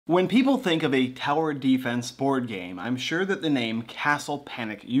When people think of a tower defense board game, I'm sure that the name Castle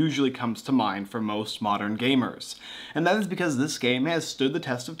Panic usually comes to mind for most modern gamers. And that is because this game has stood the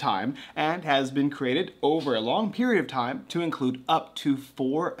test of time and has been created over a long period of time to include up to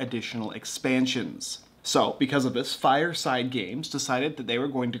 4 additional expansions. So, because of this, Fireside Games decided that they were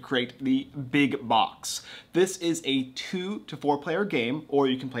going to create the Big Box. This is a 2 to 4 player game, or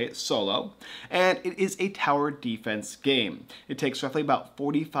you can play it solo, and it is a tower defense game. It takes roughly about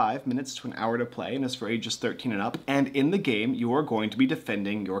 45 minutes to an hour to play and is for ages 13 and up, and in the game you are going to be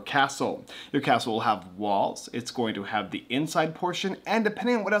defending your castle. Your castle will have walls, it's going to have the inside portion, and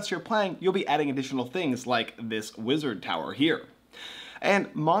depending on what else you're playing, you'll be adding additional things like this wizard tower here.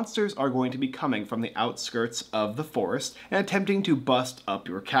 And monsters are going to be coming from the outskirts of the forest and attempting to bust up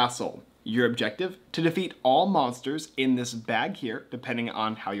your castle. Your objective? To defeat all monsters in this bag here, depending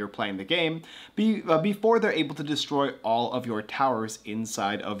on how you're playing the game, before they're able to destroy all of your towers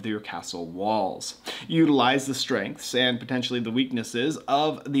inside of your castle walls. Utilize the strengths and potentially the weaknesses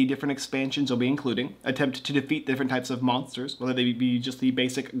of the different expansions you'll be including. Attempt to defeat different types of monsters, whether they be just the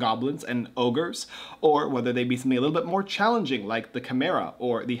basic goblins and ogres, or whether they be something a little bit more challenging like the Chimera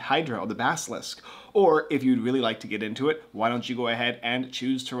or the Hydra or the Basilisk. Or if you'd really like to get into it, why don't you go ahead and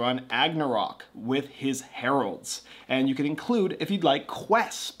choose to run Ragnarok with his heralds. And you can include, if you'd like,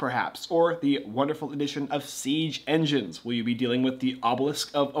 quests perhaps, or the wonderful addition of siege engines. Will you be dealing with the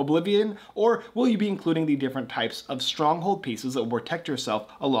Obelisk of Oblivion, or will you be including the different types of stronghold pieces that will protect yourself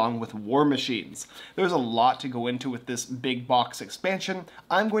along with war machines? There's a lot to go into with this big box expansion.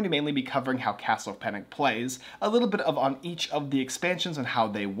 I'm going to mainly be covering how Castle Panic plays, a little bit on each of the expansions and how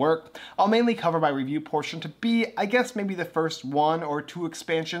they work. I'll mainly cover my review portion to be, I guess, maybe the first 1 or 2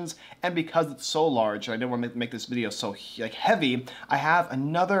 expansions, and because it's so large and I didn't want to make this video so heavy, I have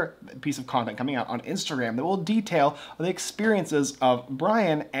another piece of content coming out on Instagram that will detail the experiences of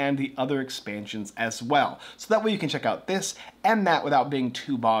Brian and the other expansions as well, so that way you can check out this and that without being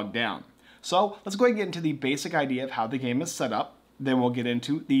too bogged down. So let's go ahead and get into the basic idea of how the game is set up. Then we'll get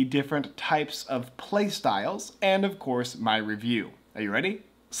into the different types of play styles and, of course, my review. Are you ready?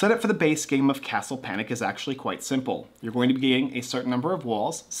 Setup for the base game of Castle Panic is actually quite simple. You're going to be getting a certain number of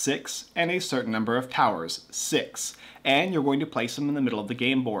walls, 6, and a certain number of towers, 6. And you're going to place them in the middle of the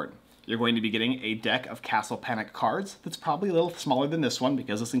game board. You're going to be getting a deck of Castle Panic cards that's probably a little smaller than this one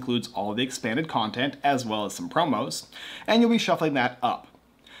because this includes all the expanded content as well as some promos. And you'll be shuffling that up.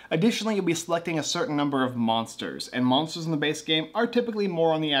 Additionally, you'll be selecting a certain number of monsters, and monsters in the base game are typically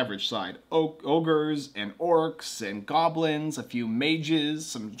more on the average side. Ogres and orcs and goblins, a few mages,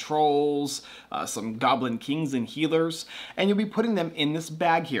 some trolls, some goblin kings and healers, and you'll be putting them in this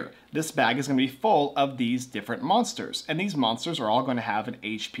bag here. This bag is going to be full of these different monsters, and these monsters are all going to have an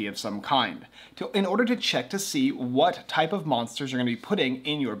HP of some kind. In order to check to see what type of monsters you're going to be putting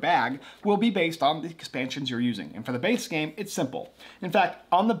in your bag will be based on the expansions you're using. And for the base game, it's simple. In fact,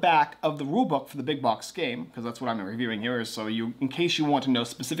 on the back of the rulebook for the big box game, because that's what I'm reviewing here, so in case you want to know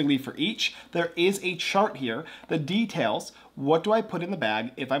specifically for each, there is a chart here that details what do I put in the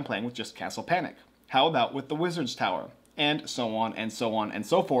bag if I'm playing with just Castle Panic. How about with the Wizard's Tower? And so on and so on and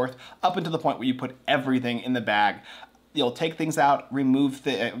so forth, up until the point where you put everything in the bag. You'll take things out, remove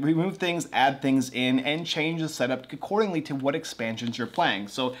things, add things in, and change the setup accordingly to what expansions you're playing.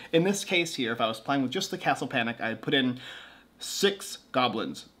 So in this case here, if I was playing with just the Castle Panic, I'd put in 6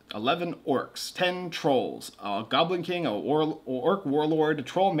 goblins, 11 orcs, 10 trolls, a goblin king, a orc warlord, a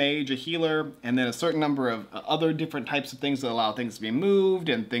troll mage, a healer, and then a certain number of other different types of things that allow things to be moved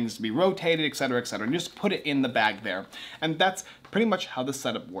and things to be rotated, etc., etc. And just put it in the bag there. And that's pretty much how the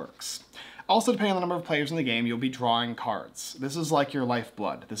setup works. Also, depending on the number of players in the game, you'll be drawing cards. This is like your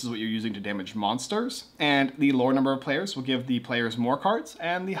lifeblood. This is what you're using to damage monsters, and the lower number of players will give the players more cards,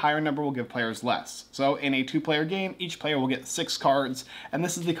 and the higher number will give players less. So in a 2-player game, each player will get 6 cards, and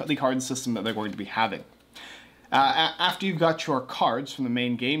this is the card system that they're going to be having. After you've got your cards from the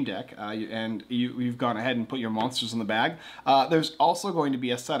main game deck, and you've gone ahead and put your monsters in the bag, there's also going to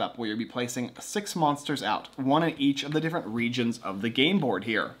be a setup where you'll be placing 6 monsters out, 1 in each of the different regions of the game board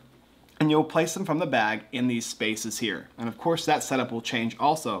here. And you'll place them from the bag in these spaces here. And of course that setup will change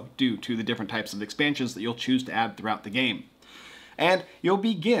also due to the different types of expansions that you'll choose to add throughout the game. And you'll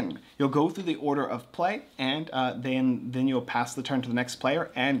go through the order of play, and then you'll pass the turn to the next player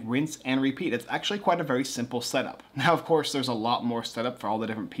and rinse and repeat. It's actually quite a very simple setup. Now, of course, there's a lot more setup for all the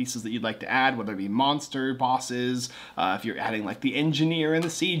different pieces that you'd like to add, whether it be monster, bosses, if you're adding like the engineer and the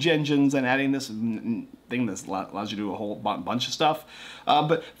siege engines and adding this thing that allows you to do a whole bunch of stuff.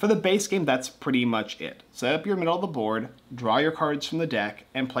 But for the base game, that's pretty much it. Set up your middle of the board, draw your cards from the deck,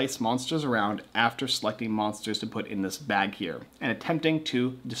 and place monsters around after selecting monsters to put in this bag here, and attempting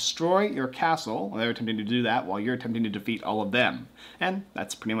to destroy your castle. They're attempting to do that while you're attempting to defeat all of them. And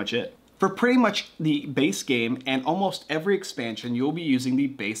that's pretty much it. For pretty much the base game and almost every expansion, you'll be using the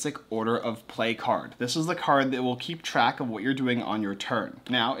basic order of play card. This is the card that will keep track of what you're doing on your turn.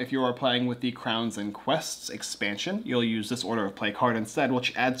 Now, if you are playing with the Crowns and Quests expansion, you'll use this order of play card instead,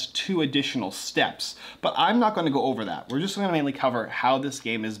 which adds 2 additional steps. But I'm not going to go over that. We're just going to mainly cover how this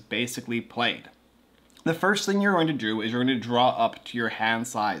game is basically played. The first thing you're going to do is you're going to draw up to your hand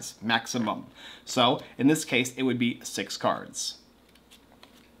size maximum. So, in this case, it would be 6 cards.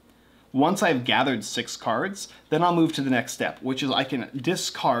 Once I've gathered 6 cards, then I'll move to the next step, which is I can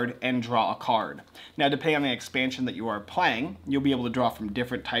discard and draw a card. Now, depending on the expansion that you are playing, you'll be able to draw from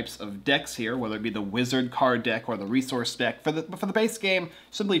different types of decks here, whether it be the wizard card deck or the resource deck. For the base game,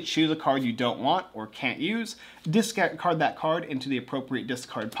 simply choose a card you don't want or can't use, discard that card into the appropriate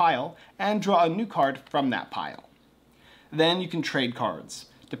discard pile, and draw a new card from that pile. Then you can trade cards.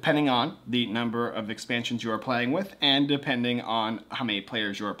 Depending on the number of expansions you are playing with and depending on how many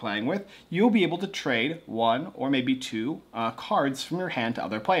players you are playing with, you'll be able to trade 1 or maybe 2 cards from your hand to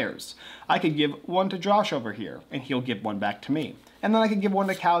other players. I could give 1 to Josh over here and he'll give 1 back to me. And then I could give 1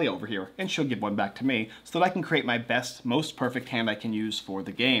 to Callie over here and she'll give 1 back to me so that I can create my best, most perfect hand I can use for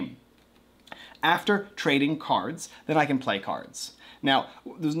the game. After trading cards, then I can play cards. Now,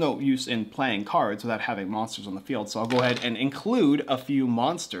 there's no use in playing cards without having monsters on the field, so I'll go ahead and include a few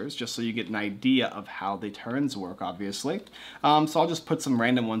monsters just so you get an idea of how the turns work, obviously. So I'll just put some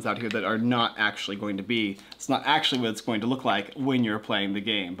random ones out here that are not actually going to be, it's not actually what it's going to look like when you're playing the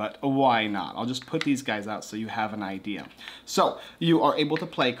game, but why not? I'll just put these guys out so you have an idea. So, you are able to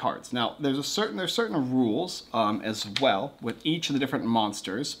play cards. Now, there's certain rules as well with each of the different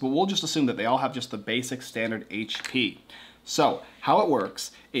monsters, but we'll just assume that they all have just the basic standard HP. So, how it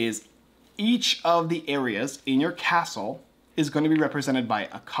works is each of the areas in your castle is going to be represented by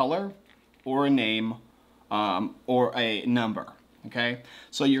a color or a name or a number. Okay,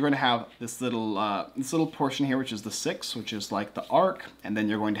 so you're going to have this little portion here, which is the 6, which is like the arc, and then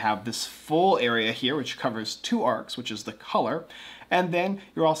you're going to have this full area here, which covers 2 arcs, which is the color, and then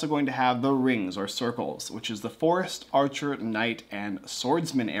you're also going to have the rings or circles, which is the forest, archer, knight, and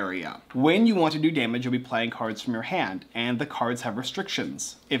swordsman area. When you want to do damage, you'll be playing cards from your hand, and the cards have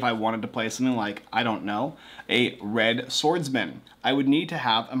restrictions. If I wanted to play something like, I don't know, a red swordsman, I would need to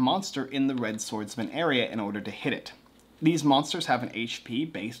have a monster in the red swordsman area in order to hit it. These monsters have an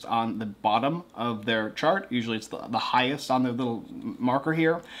HP based on the bottom of their chart. Usually it's the highest on their little marker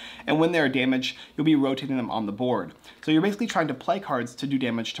here. And when they're damaged, you'll be rotating them on the board. So you're basically trying to play cards to do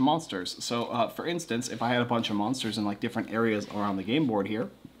damage to monsters. So for instance, if I had a bunch of monsters in like different areas around the game board here,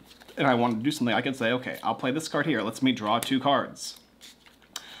 and I wanted to do something, I could say, okay, I'll play this card here. Let's me draw 2 cards.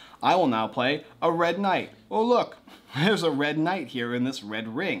 I will now play a red knight. Oh look, there's a red knight here in this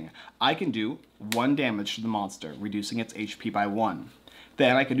red ring. I can do 1 damage to the monster, reducing its HP by 1.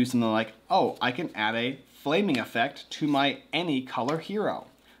 Then I could do something like, oh, I can add a flaming effect to my any color hero.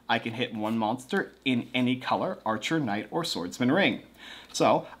 I can hit 1 monster in any color, archer, knight, or swordsman ring.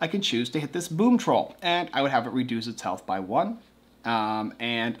 So I can choose to hit this boom troll, and I would have it reduce its health by 1,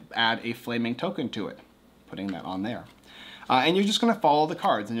 and add a flaming token to it, putting that on there. And you're just going to follow the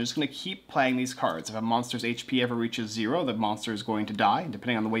cards, and you're just going to keep playing these cards. If a monster's HP ever reaches 0, the monster is going to die. And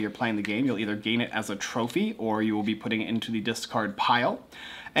depending on the way you're playing the game, you'll either gain it as a trophy, or you will be putting it into the discard pile.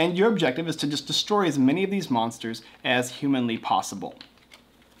 And your objective is to just destroy as many of these monsters as humanly possible.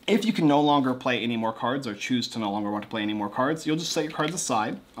 If you can no longer play any more cards, or choose to no longer want to play any more cards, you'll just set your cards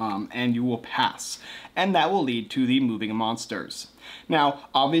aside, and you will pass. And that will lead to the moving monsters. Now,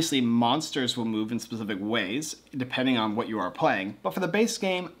 obviously monsters will move in specific ways, depending on what you are playing, but for the base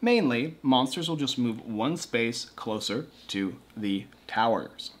game, mainly, monsters will just move 1 space closer to the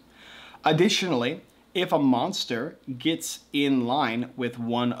towers. Additionally, if a monster gets in line with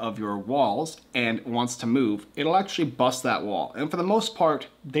one of your walls and wants to move, it'll actually bust that wall. And for the most part,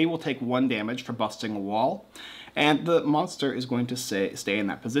 they will take 1 damage for busting a wall, and the monster is going to stay in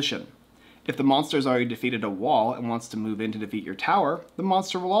that position. If the monster has already defeated a wall and wants to move in to defeat your tower, the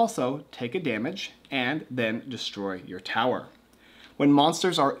monster will also take a damage and then destroy your tower. When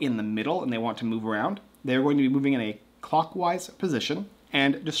monsters are in the middle and they want to move around, they're going to be moving in a clockwise position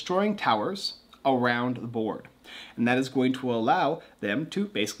and destroying towers around the board. And that is going to allow them to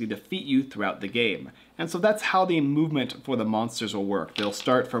basically defeat you throughout the game. And so that's how the movement for the monsters will work. They'll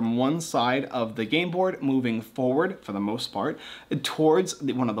start from one side of the game board, moving forward, for the most part, towards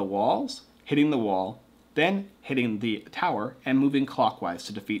one of the walls, hitting the wall, then hitting the tower and moving clockwise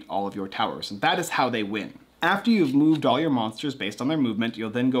to defeat all of your towers. And that is how they win. After you've moved all your monsters based on their movement, you'll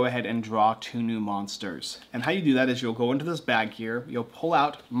then go ahead and draw 2 new monsters. And how you do that is you'll go into this bag here, you'll pull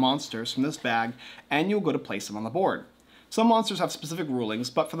out monsters from this bag, and you'll go to place them on the board. Some monsters have specific rulings,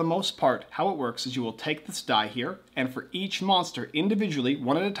 but for the most part, how it works is you will take this die here, and for each monster individually,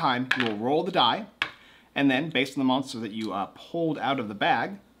 one at a time, you will roll the die, and then based on the monster that you pulled out of the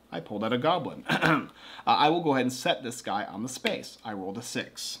bag, I pulled out a goblin. I will go ahead and set this guy on the space. I rolled a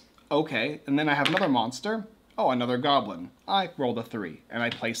 6. Okay, and then I have another monster. Oh, another goblin. I rolled a 3, and I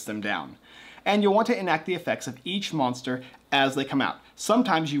place them down. And you'll want to enact the effects of each monster as they come out.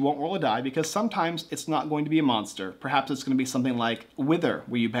 Sometimes you won't roll a die because sometimes it's not going to be a monster. Perhaps it's going to be something like Wither,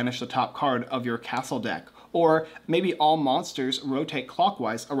 where you banish the top card of your castle deck. Or maybe all monsters rotate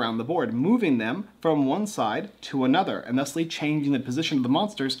clockwise around the board, moving them from one side to another, and thusly changing the position of the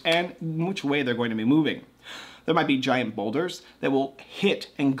monsters and which way they're going to be moving. There might be giant boulders that will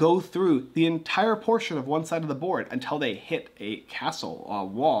hit and go through the entire portion of one side of the board until they hit a castle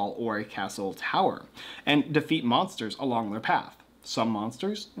wall or a castle tower and defeat monsters along their path. Some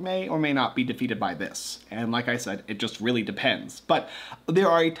monsters may or may not be defeated by this. And like I said, it just really depends. But there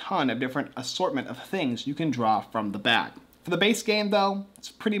are a ton of different assortment of things you can draw from the bag. For the base game though,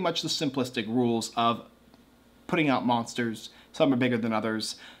 it's pretty much the simplistic rules of putting out monsters. Some are bigger than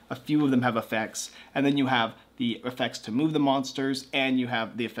others. A few of them have effects. And then you have the effects to move the monsters, and you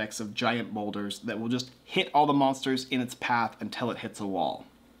have the effects of giant boulders that will just hit all the monsters in its path until it hits a wall.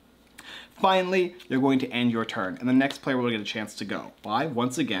 Finally, you're going to end your turn, and the next player will get a chance to go by,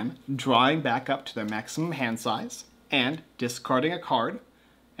 once again, drawing back up to their maximum hand size, and discarding a card,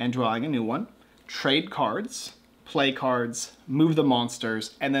 and drawing a new one, trade cards, play cards, move the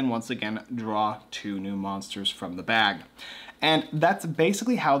monsters, and then once again, draw 2 new monsters from the bag. And that's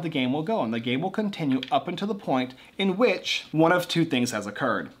basically how the game will go, and the game will continue up until the point in which one of 2 things has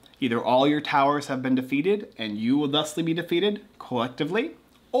occurred. Either all your towers have been defeated, and you will thusly be defeated collectively,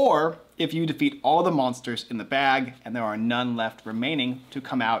 or if you defeat all the monsters in the bag and there are none left remaining to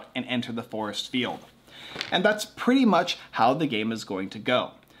come out and enter the forest field. And that's pretty much how the game is going to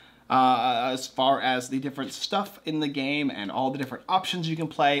go. As far as the different stuff in the game and all the different options you can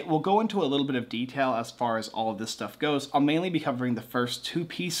play, we'll go into a little bit of detail as far as all of this stuff goes. I'll mainly be covering the first 2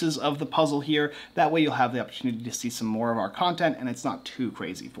 pieces of the puzzle here. That way you'll have the opportunity to see some more of our content and it's not too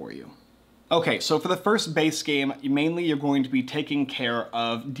crazy for you. Okay, so for the first base game, mainly you're going to be taking care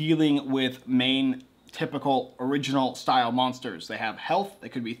of dealing with main typical original style monsters. They have health. They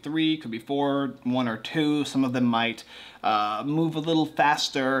could be 3, could be 4, 1 or 2. Some of them might move a little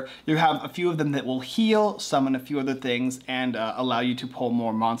faster. You have a few of them that will heal, summon a few other things, and allow you to pull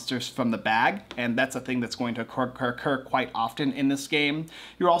more monsters from the bag. And that's a thing that's going to occur quite often in this game.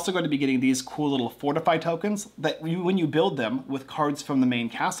 You're also going to be getting these cool little fortify tokens that when you build them with cards from the main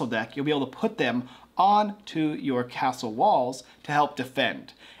castle deck, you'll be able to put them onto your castle walls to help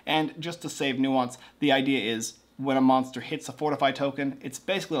defend. And just to save nuance, the idea is when a monster hits a fortify token, it's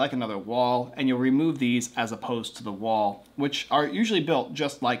basically like another wall, and you'll remove these as opposed to the wall, which are usually built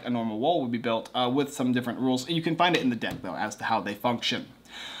just like a normal wall would be built with some different rules. You can find it in the deck though as to how they function.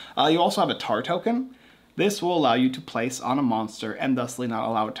 You also have a tar token. This will allow you to place on a monster and thusly not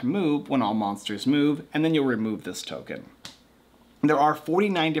allow it to move when all monsters move, and then you'll remove this token. There are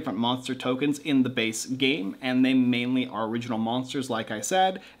 49 different monster tokens in the base game, and they mainly are original monsters, like I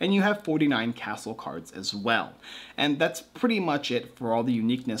said, and you have 49 castle cards as well. And that's pretty much it for all the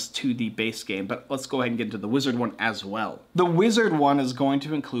uniqueness to the base game, but let's go ahead and get into the wizard one as well. The wizard one is going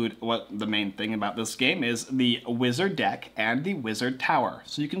to include, what the main thing about this game is, the wizard deck and the wizard tower.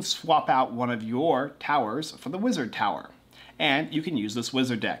 So you can swap out one of your towers for the wizard tower. And you can use this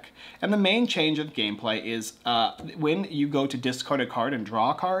wizard deck. And the main change of gameplay is when you go to discard a card and draw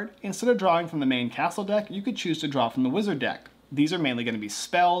a card, instead of drawing from the main castle deck, you could choose to draw from the wizard deck. These are mainly going to be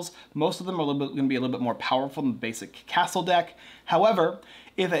spells. Most of them are going to be a little bit more powerful than the basic castle deck. However,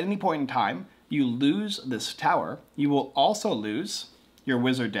 if at any point in time you lose this tower, you will also lose your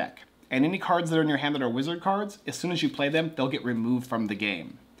wizard deck. And any cards that are in your hand that are wizard cards, as soon as you play them, they'll get removed from the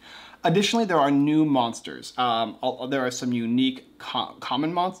game. Additionally, there are new monsters. There are some unique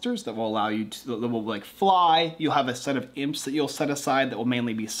common monsters that will allow you to, that will like fly. You'll have a set of imps that you'll set aside that will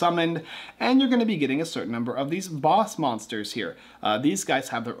mainly be summoned, and you're going to be getting a certain number of these boss monsters here. These guys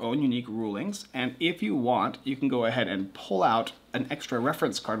have their own unique rulings, and if you want, you can go ahead and pull out an extra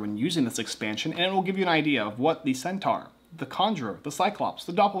reference card when using this expansion, and it will give you an idea of what the Centaur, the Conjurer, the Cyclops,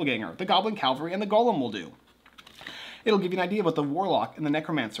 the Doppelganger, the Goblin Cavalry, and the Golem will do. It'll give you an idea of what the Warlock and the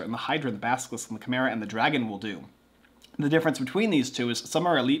Necromancer and the Hydra, the Basilisk and the Chimera and the Dragon will do. The difference between these two is some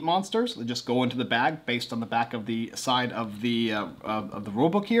are elite monsters that just go into the bag based on the back of the side of the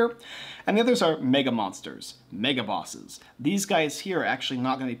rulebook here, and the others are mega monsters, mega bosses. These guys here are actually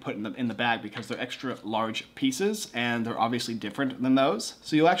not going to be put in the bag because they're extra large pieces and they're obviously different than those.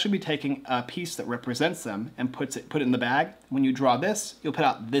 So you'll actually be taking a piece that represents them and put it in the bag. When you draw this, you'll put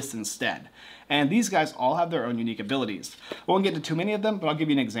out this instead. And these guys all have their own unique abilities. I won't get into too many of them, but I'll give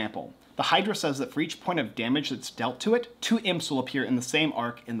you an example. The Hydra says that for each point of damage that's dealt to it, 2 imps will appear in the same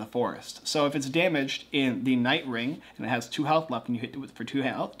arc in the forest. So if it's damaged in the Night Ring and it has 2 health left and you hit it for 2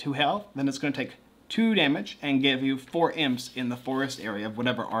 health, then it's going to take 2 damage and give you 4 imps in the forest area of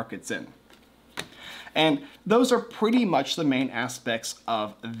whatever arc it's in. And those are pretty much the main aspects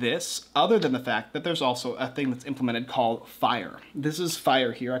of this, other than the fact that there's also a thing that's implemented called fire. This is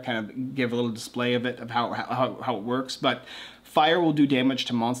fire here. I kind of give a little display of it, of how it works, but fire will do damage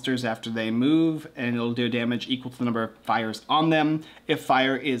to monsters after they move, and it'll do damage equal to the number of fires on them. If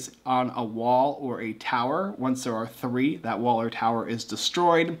fire is on a wall or a tower, once there are 3, that wall or tower is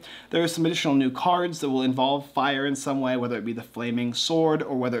destroyed. There are some additional new cards that will involve fire in some way, whether it be the flaming sword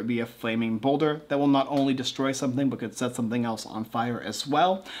or whether it be a flaming boulder that will not only destroy something but could set something else on fire as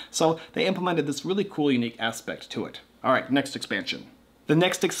well. So they implemented this really cool, unique aspect to it. All right, next expansion. The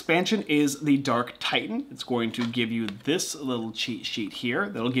next expansion is the Dark Titan. It's going to give you this little cheat sheet here.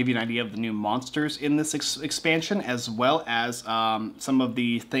 That'll give you an idea of the new monsters in this expansion, as well as some of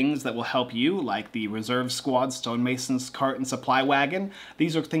the things that will help you, like the Reserve Squad, Stonemason's Cart, and Supply Wagon.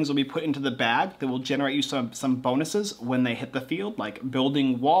 These are things that will be put into the bag that will generate you some bonuses when they hit the field, like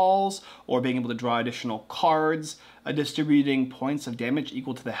building walls, or being able to draw additional cards, distributing points of damage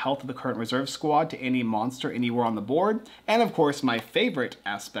equal to the health of the current reserve squad to any monster anywhere on the board, and of course my favorite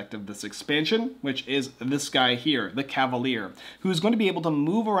aspect of this expansion, which is this guy here, the Cavalier, who's going to be able to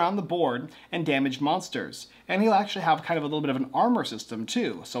move around the board and damage monsters. And he'll actually have kind of a little bit of an armor system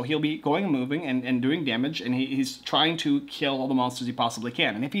too, so he'll be going and moving and doing damage, and he's trying to kill all the monsters he possibly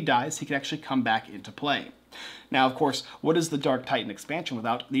can, and if he dies, he can actually come back into play. Now, of course, what is the Dark Titan expansion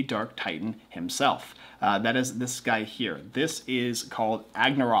without the Dark Titan himself? That is this guy here. This is called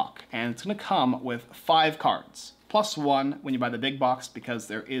Agnarok, and it's going to come with 5 cards. Plus 1 when you buy the big box, because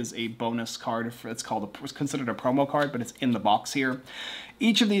there is a bonus card. It's considered a promo card, but it's in the box here.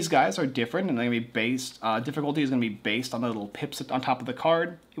 Each of these guys are different, and they're going to be based, difficulty is going to be based on the little pips on top of the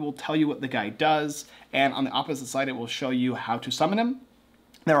card. It will tell you what the guy does, and on the opposite side, it will show you how to summon him.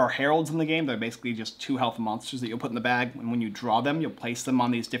 There are heralds in the game. They're basically just 2 health monsters that you'll put in the bag, and when you draw them, you'll place them on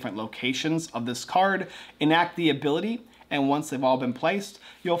these different locations of this card, enact the ability, and once they've all been placed,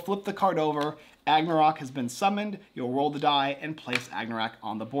 you'll flip the card over. Agnarok has been summoned, you'll roll the die and place Agnarok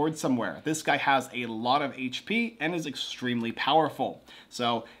on the board somewhere. This guy has a lot of HP and is extremely powerful.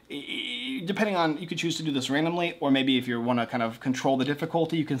 So depending on, you could choose to do this randomly, or maybe if you want to kind of control the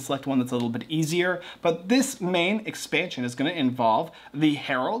difficulty, you can select one that's a little bit easier. But this main expansion is going to involve the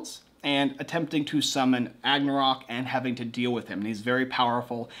heralds and attempting to summon Agnarok and having to deal with him. And he's very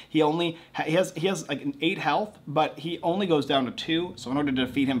powerful. He has like an 8 health, but he only goes down to 2. So in order to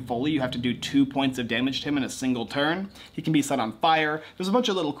defeat him fully, you have to do 2 points of damage to him in a single turn. He can be set on fire. There's a bunch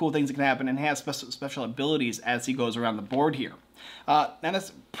of little cool things that can happen, and he has special abilities as he goes around the board here. And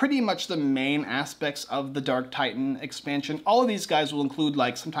that's pretty much the main aspects of the Dark Titan expansion. All of these guys will include,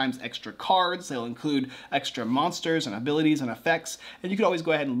 like, sometimes extra cards. They'll include extra monsters and abilities and effects. And you can always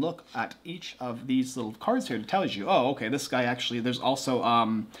go ahead and look at each of these little cards here to tell you, oh, okay, this guy actually, there's also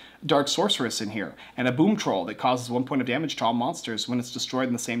Dark Sorceress in here, and a Boom Troll that causes 1 point of damage to all monsters when it's destroyed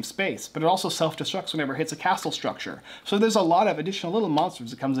in the same space. But it also self-destructs whenever it hits a castle structure. So there's a lot of additional little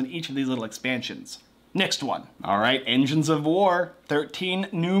monsters that comes in each of these little expansions. Next one. All right, Engines of War. 13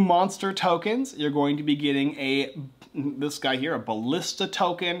 new monster tokens. You're going to be getting this guy here, a Ballista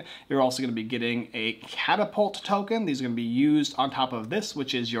token. You're also going to be getting a Catapult token. These are going to be used on top of this,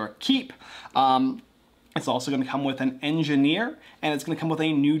 which is your Keep. It's also going to come with an Engineer, and it's going to come with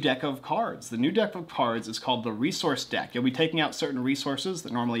a new deck of cards. The new deck of cards is called the Resource Deck. You'll be taking out certain resources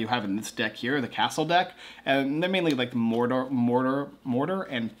that normally you have in this deck here, the Castle deck, and they're mainly like the mortar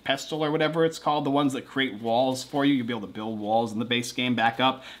and pestle or whatever it's called, the ones that create walls for you. You'll be able to build walls in the base game back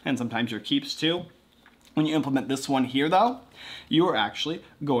up, and sometimes your keeps too. When you implement this one here, though, you are actually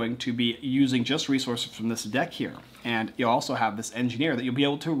going to be using just resources from this deck here. And you also have this engineer that you'll be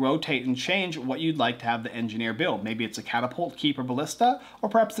able to rotate and change what you'd like to have the engineer build. Maybe it's a catapult, keeper, ballista, or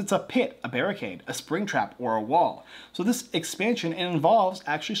perhaps it's a pit, a barricade, a spring trap, or a wall. So this expansion involves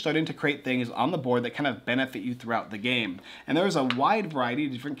actually starting to create things on the board that kind of benefit you throughout the game. And there's a wide variety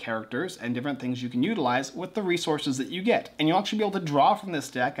of different characters and different things you can utilize with the resources that you get. And you'll actually be able to draw from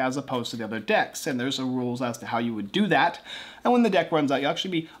this deck as opposed to the other decks. And there's some rules as to how you would do that. And when the deck runs out, you'll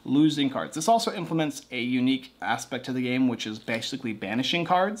actually be losing cards. This also implements a unique aspect to the game, which is basically banishing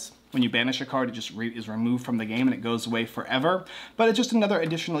cards. When you banish a card, it just is removed from the game and it goes away forever. But it's just another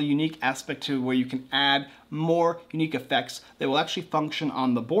additional unique aspect to where you can add more unique effects that will actually function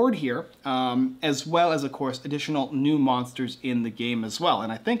on the board here, as well as, of course, additional new monsters in the game as well.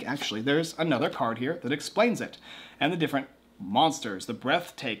 And I think, actually, there's another card here that explains it, and the different monsters: the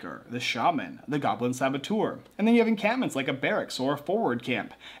Breathtaker, the Shaman, the Goblin Saboteur. And then you have encampments like a barracks or a forward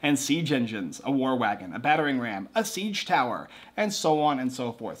camp, and siege engines, a war wagon, a battering ram, a siege tower, and so on and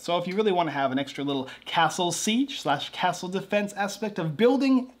so forth. So if you really want to have an extra little castle siege / castle defense aspect of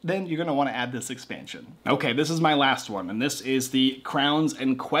building, then you're going to want to add this expansion. Okay, this is my last one, and this is the Crowns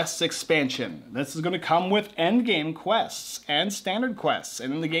and Quests expansion. This is going to come with endgame quests and standard quests,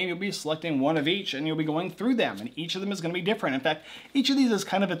 and in the game you'll be selecting one of each and you'll be going through them, and each of them is going to be different. In fact, each of these is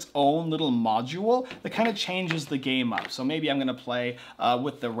kind of its own little module that kind of changes the game up. So maybe I'm going to play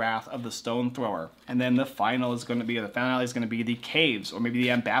with the Wrath of the Stone Thrower, and then the finale is going to be the Caves, or maybe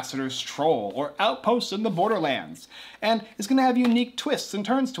the Ambassador's Troll, or Outposts in the Borderlands. And it's going to have unique twists and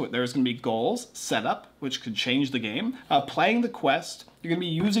turns to it. There's going to be goals, setup, which could change the game, playing the quest. You're going to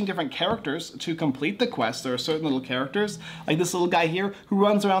be using different characters to complete the quest. There are certain little characters, like this little guy here, who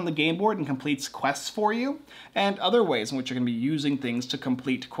runs around the game board and completes quests for you, and other ways in which you're going to be using things to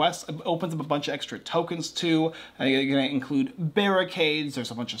complete quests. It opens up a bunch of extra tokens too. You're going to include barricades.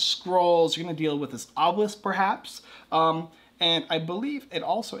 There's a bunch of scrolls. You're going to deal with this obelisk, perhaps. And I believe it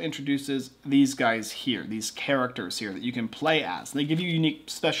also introduces these guys here, these characters here that you can play as. And they give you unique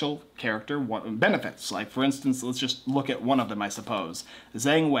special character benefits. Like, for instance, let's just look at one of them, I suppose.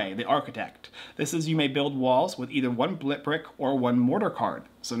 Zhang Wei, the Architect. This is, you may build walls with either one brick or one mortar card.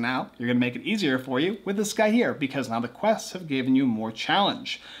 So now you're going to make it easier for you with this guy here, because now the quests have given you more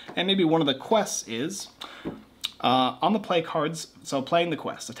challenge. And maybe one of the quests is on the play cards, so playing the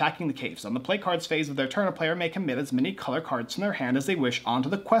quest, attacking the caves. On the play cards phase of their turn, a player may commit as many color cards from their hand as they wish onto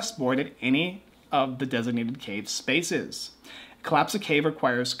the quest board at any of the designated cave spaces. Collapse a cave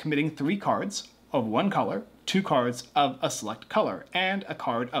requires committing 3 cards of one color, 2 cards of a select color, and a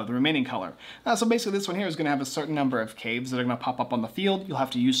card of the remaining color. So basically this one here is going to have a certain number of caves that are going to pop up on the field. You'll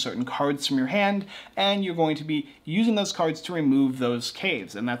have to use certain cards from your hand, and you're going to be using those cards to remove those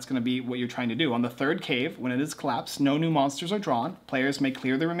caves, and that's going to be what you're trying to do. On the 3rd cave, when it is collapsed, no new monsters are drawn. Players may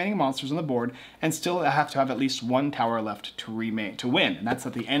clear the remaining monsters on the board and still have to have at least 1 tower left to win, and that's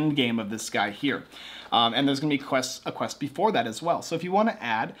at the end game of this guy here. And there's going to be a quest before that as well. So if you want to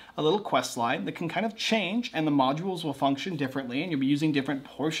add a little quest line that can kind of change, and the modules will function differently, and you'll be using different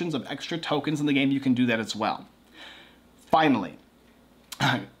portions of extra tokens in the game, you can do that as well. Finally,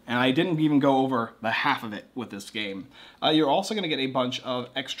 and I didn't even go over the half of it with this game, you're also going to get a bunch of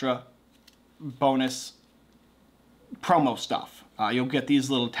extra bonus promo stuff. You'll get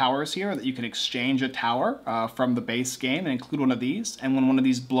these little towers here that you can exchange a tower from the base game and include one of these. And when one of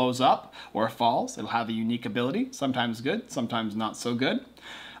these blows up or falls, it'll have a unique ability, sometimes good, sometimes not so good.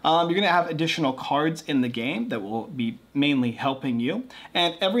 You're going to have additional cards in the game that will be mainly helping you.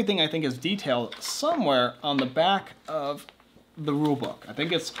 And everything, I think, is detailed somewhere on the back of the rulebook. I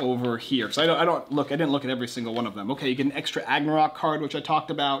think it's over here. So I didn't look at every single one of them. Okay, you get an extra Agnarok card, which I talked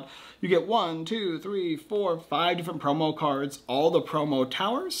about. You get 1, 2, 3, 4, 5 different promo cards, all the promo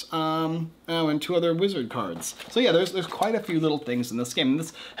towers, and 2 other wizard cards. So yeah, there's quite a few little things in this game. And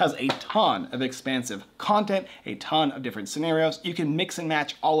this has a ton of expansive content, a ton of different scenarios. You can mix and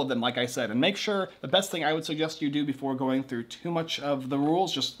match all of them, like I said, and make sure, the best thing I would suggest you do before going through too much of the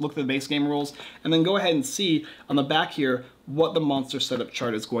rules, just look at the base game rules, and then go ahead and see on the back here what the monster setup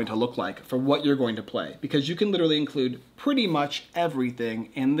chart is going to look like for what you're going to play, because you can literally include pretty much everything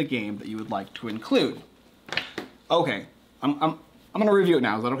in the game that you would like to include. Okay, I'm gonna review it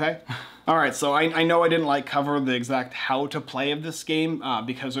now, is that okay? Alright, so I know I didn't cover the exact how to play of this game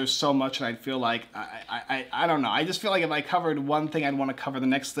because there's so much, and I'd feel like, I don't know, I just feel like if I covered one thing, I'd want to cover the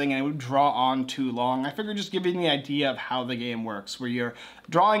next thing, and it would draw on too long. I figured just giving the idea of how the game works, where you're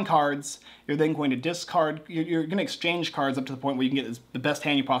drawing cards, you're then going to discard, you're going to exchange cards up to the point where you can get the best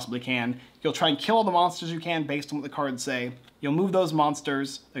hand you possibly can. You'll try and kill all the monsters you can based on what the cards say. You'll move those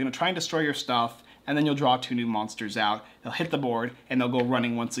monsters, they're going to try and destroy your stuff, and then you'll draw 2 new monsters out, they'll hit the board, and they'll go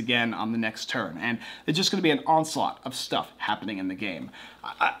running once again on the next turn. And it's just going to be an onslaught of stuff happening in the game.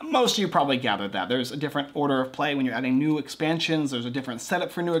 Most of you probably gathered that. There's a different order of play when you're adding new expansions, there's a different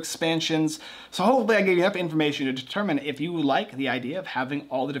setup for new expansions, so hopefully I gave you enough information to determine if you like the idea of having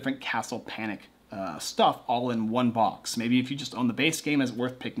all the different Castle Panic stuff all in one box. Maybe if you just own the base game, is it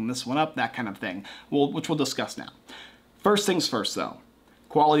worth picking this one up, that kind of thing, which we'll discuss now. First things first though,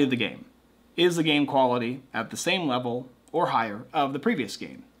 quality of the game. Is the game quality at the same level or higher of the previous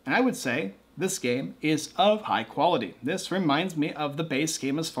game? And I would say this game is of high quality. This reminds me of the base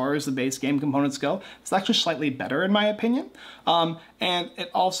game as far as the base game components go. It's actually slightly better in my opinion. And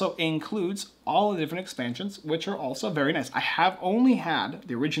it also includes all the different expansions, which are also very nice. I have only had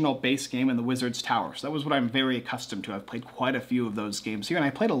the original base game and the Wizard's Tower, so that was what I'm very accustomed to. I've played quite a few of those games here, and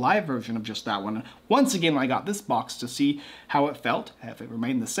I played a live version of just that one. Once again, I got this box to see how it felt, if it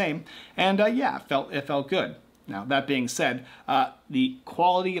remained the same, and yeah, it felt good. Now, that being said, the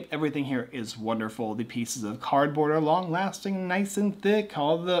quality of everything here is wonderful. The pieces of cardboard are long-lasting, nice and thick.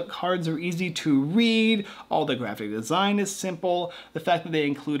 All the cards are easy to read. All the graphic design is simple. The fact that they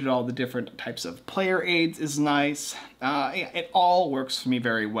included all the different types of player aids is nice. It all works for me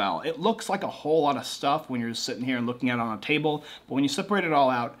very well. It looks like a whole lot of stuff when you're sitting here and looking at it on a table, but when you separate it all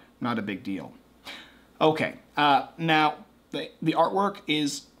out, not a big deal. Okay, now, the artwork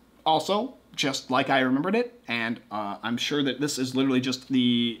is also just like I remembered it, and I'm sure that this is literally just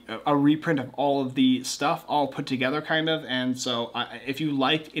a reprint of all of the stuff all put together kind of, and so if you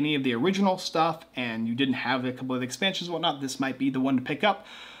liked any of the original stuff and you didn't have a couple of expansions and whatnot, this might be the one to pick up.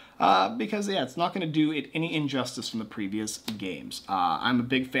 Because yeah, it's not going to do it any injustice from the previous games. I'm a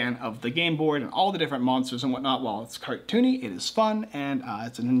big fan of the game board and all the different monsters and whatnot. While it's cartoony, it is fun, and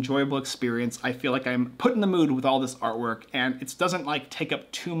it's an enjoyable experience. I feel like I'm put in the mood with all this artwork, and it doesn't like take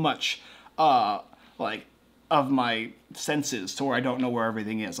up too much like of my senses to where I don't know where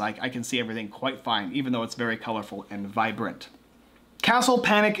everything is. I can see everything quite fine, even though it's very colorful and vibrant. Castle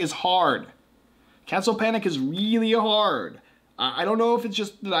Panic is hard. Castle Panic is really hard. I don't know if it's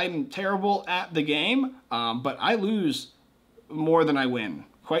just that I'm terrible at the game, but I lose more than I win.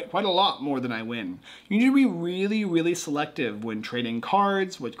 Quite a lot more than I win. You need to be really, really selective when trading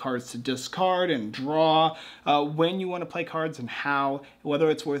cards, what cards to discard and draw, when you want to play cards and how, whether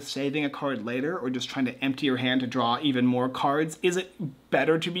it's worth saving a card later or just trying to empty your hand to draw even more cards. Is it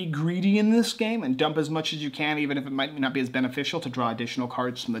better to be greedy in this game and dump as much as you can, even if it might not be as beneficial to draw additional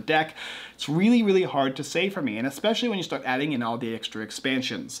cards from the deck? It's really, really hard to say for me, and especially when you start adding in all the extra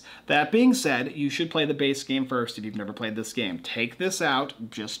expansions. That being said, you should play the base game first if you've never played this game. Take this out,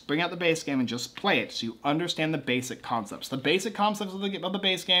 just bring out the base game and just play it so you understand the basic concepts. The basic concepts of the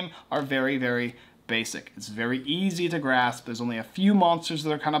base game are very, very basic. It's very easy to grasp. There's only a few monsters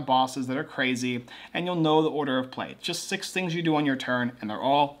that are kind of bosses that are crazy, and you'll know the order of play. It's just 6 things you do on your turn, and they're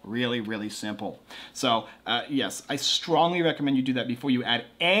all really, really simple. So, yes, I strongly recommend you do that before you add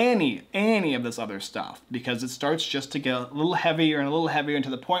any of this other stuff, because it starts just to get a little heavier and a little heavier, and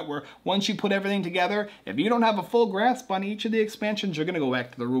to the point where once you put everything together, if you don't have a full grasp on each of the expansions, you're going to go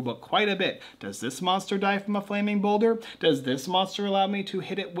back to the rulebook quite a bit. Does this monster die from a flaming boulder? Does this monster allow me to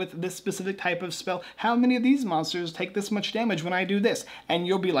hit it with this specific type of spell? How many of these monsters take this much damage when I do this? And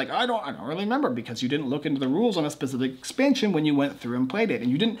you'll be like, I don't really remember, because you didn't look into the rules on a specific expansion when you went through and played it,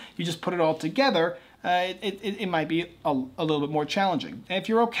 and you just put it all together. It might be a little bit more challenging. And if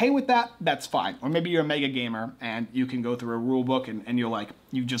you're okay with that, that's fine. Or maybe you're a mega gamer and you can go through a rule book and you're like,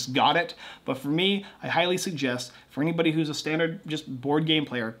 you just got it. But for me, I highly suggest for anybody who's a standard just board game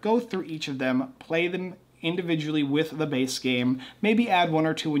player, go through each of them, play them individually with the base game, maybe add 1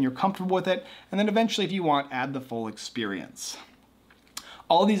 or 2 when you're comfortable with it, and then eventually, if you want, add the full experience.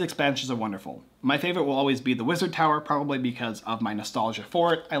 All of these expansions are wonderful. My favorite will always be the Wizard Tower, probably because of my nostalgia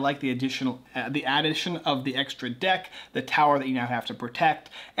for it. I like the addition of the extra deck, the tower that you now have to protect,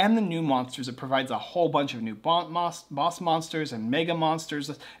 and the new monsters. It provides a whole bunch of new boss monsters and mega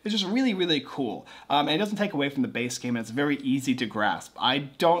monsters. It's just really, really cool. And it doesn't take away from the base game, and it's very easy to grasp. I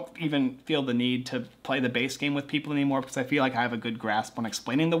don't even feel the need to play the base game with people anymore, because I feel like I have a good grasp on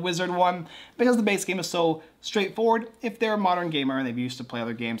explaining the Wizard one, because the base game is so straightforward. If they're a modern gamer and they've used to play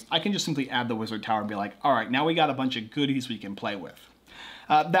other games, I can just simply add the Wizard Tower and be like, all right, now we got a bunch of goodies we can play with.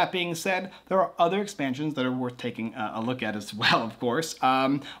 That being said, there are other expansions that are worth taking a look at as well, of course.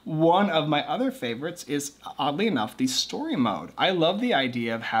 One of my other favorites is, oddly enough, the story mode. I love the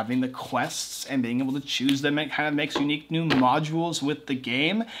idea of having the quests and being able to choose them. It kind of makes unique new modules with the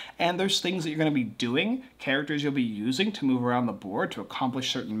game, and there's things that you're going to be doing, characters you'll be using to move around the board to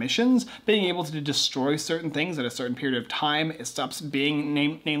accomplish certain missions, being able to destroy certain things at a certain period of time. It stops being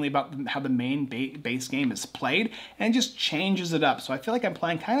namely about how the main base game is played and just changes it up. So I feel like I'm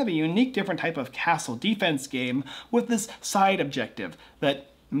playing kind of a unique, different type of castle defense game with this side objective that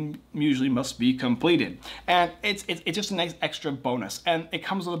usually must be completed. And it's just a nice extra bonus. And it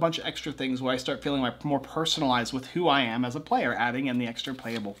comes with a bunch of extra things where I start feeling like more personalized with who I am as a player. Adding in the extra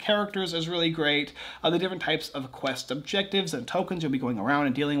playable characters is really great. The different types of quest objectives and tokens you'll be going around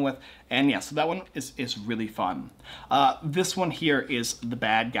and dealing with. And yeah, so that one is really fun. This one here is the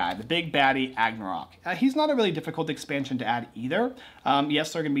bad guy, the big baddie Ragnarok. He's not a really difficult expansion to add either.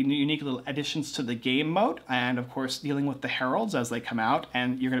 Yes, there are going to be unique little additions to the game mode, and of course dealing with the heralds as they come out,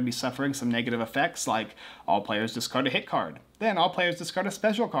 and you're going to be suffering some negative effects like all players discard a hit card, then all players discard a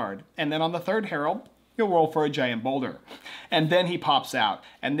special card, and then on the third herald, you'll roll for a giant boulder. And then he pops out,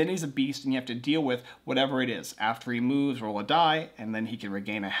 and then he's a beast and you have to deal with whatever it is. After he moves, roll a die, and then he can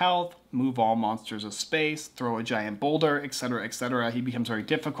regain a health, move all monsters of space, throw a giant boulder, etc., etc. He becomes very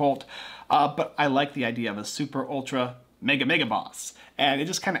difficult, but I like the idea of a super ultra mega boss, and it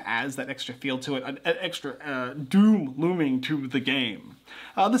just kind of adds that extra feel to it, an extra doom looming to the game.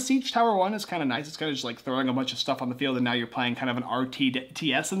 The Siege Tower one is kind of nice. It's kind of just like throwing a bunch of stuff on the field, and now you're playing kind of an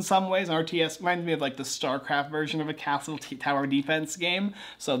RTS in some ways. An RTS reminds me of like the StarCraft version of a castle tower defense game,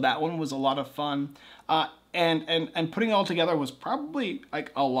 so that one was a lot of fun. And putting it all together was probably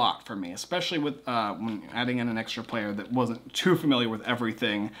like a lot for me, especially with when adding in an extra player that wasn't too familiar with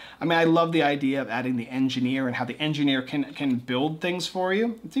everything. I mean, I love the idea of adding the engineer and how the engineer can build things for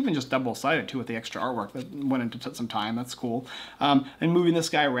you. It's even just double-sided too with the extra artwork that went into some time. That's cool. And moving this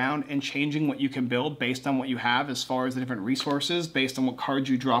guy around and changing what you can build based on what you have as far as the different resources, based on what cards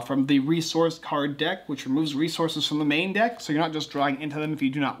you draw from the resource card deck, which removes resources from the main deck, so you're not just drawing into them if you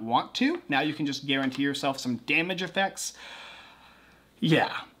do not want to. Now you can just guarantee yourself some damage effects.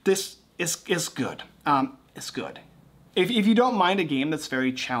 Yeah, this is good. It's good. If you don't mind a game that's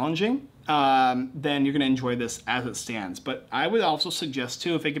very challenging, then you're going to enjoy this as it stands. But I would also suggest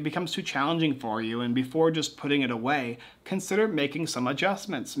too, if it becomes too challenging for you, and before just putting it away, consider making some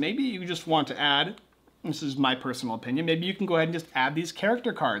adjustments. Maybe you just want to add, this is my personal opinion, maybe you can go ahead and just add these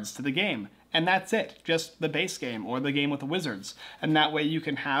character cards to the game. And that's it, just the base game or the game with the wizards. And that way you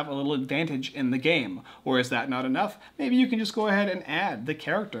can have a little advantage in the game. Or is that not enough? Maybe you can just go ahead and add the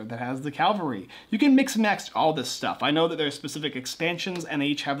character that has the cavalry. You can mix and match all this stuff. I know that there's specific expansions and they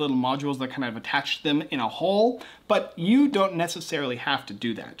each have little modules that kind of attach them in a whole, but you don't necessarily have to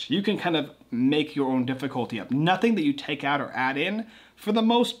do that. You can kind of make your own difficulty up. Nothing that you take out or add in, for the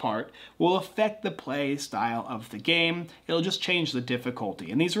most part, will affect the play style of the game. It'll just change the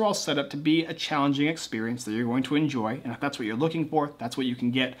difficulty. And these are all set up to be a challenging experience that you're going to enjoy. And if that's what you're looking for, that's what you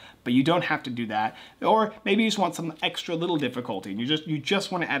can get. But you don't have to do that. Or maybe you just want some extra little difficulty. And you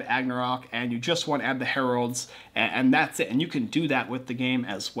just want to add Ragnarok, and you just want to add the heralds, and that's it. And you can do that with the game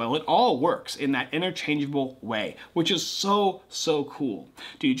as well. It all works in that interchangeable way, which is so cool.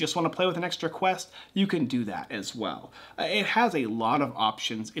 Do you just want to play with an extra quest? You can do that as well. It has a lot of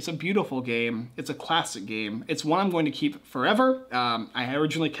options. It's a beautiful game. It's a classic game. It's one I'm going to keep forever. I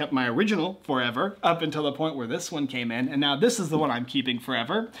originally kept my original forever up until the point where this one came in, and now this is the one I'm keeping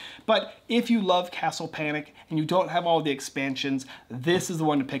forever. But if you love Castle Panic and you don't have all the expansions, this is the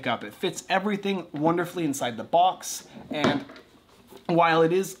one to pick up. It fits everything wonderfully inside the box, and while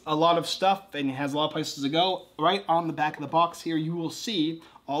it is a lot of stuff and it has a lot of places to go, right on the back of the box here you will see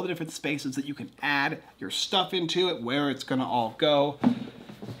all the different spaces that you can add your stuff into it, where it's gonna all go.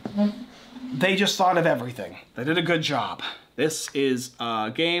 They just thought of everything. They did a good job. This is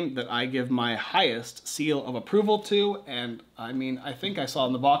a game that I give my highest seal of approval to, and I mean, I think I saw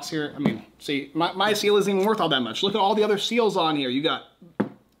in the box here, I mean, see, my seal isn't even worth all that much. Look at all the other seals on here. You got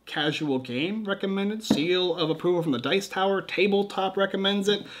casual game recommended, seal of approval from the Dice Tower, tabletop recommends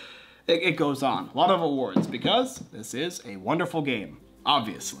it. It goes on. A lot of awards because this is a wonderful game.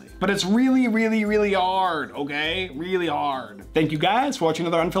 Obviously. But it's really hard, okay? Really hard. Thank you guys for watching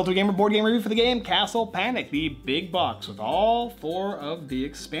another Unfiltered Gamer board game review for the game Castle Panic, the big box with all 4 of the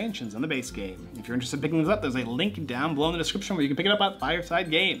expansions in the base game. If you're interested in picking this up, there's a link down below in the description where you can pick it up at Fireside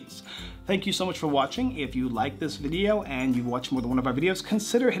Games. Thank you so much for watching. If you like this video and you've watched more than one of our videos,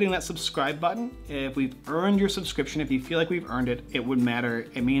 consider hitting that subscribe button. If we've earned your subscription, if you feel like we've earned it, it would matter.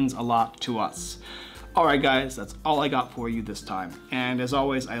 It means a lot to us. Alright guys, that's all I got for you this time. And as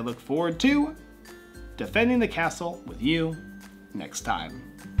always, I look forward to defending the castle with you next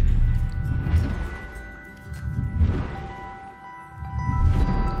time.